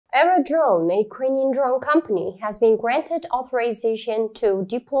AeroDrone, a Ukrainian drone company, has been granted authorization to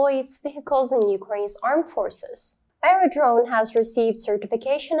deploy its vehicles in Ukraine's armed forces. AeroDrone has received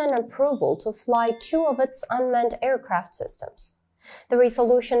certification and approval to fly 2 of its unmanned aircraft systems. The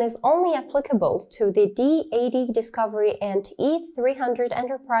resolution is only applicable to the D-80 Discovery and E-300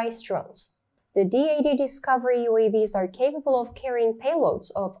 Enterprise drones. The D-80 Discovery UAVs are capable of carrying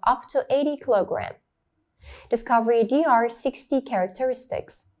payloads of up to 80 kg. Discovery DR-60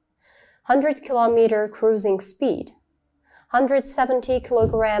 characteristics: 100 km cruising speed, 170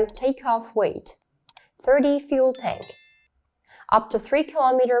 kg takeoff weight, 30 fuel tank, up to 3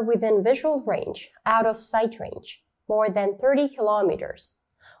 km within visual range, out of sight range, more than 30 km.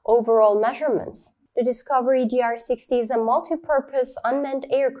 Overall measurements: the Discovery DR-60 is a multi-purpose unmanned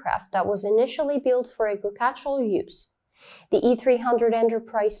aircraft that was initially built for agricultural use. The E-300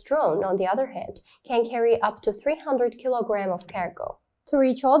 Enterprise drone, on the other hand, can carry up to 300 kg of cargo. To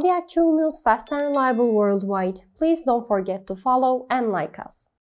reach all the actual news fast and reliable worldwide, please don't forget to follow and like us.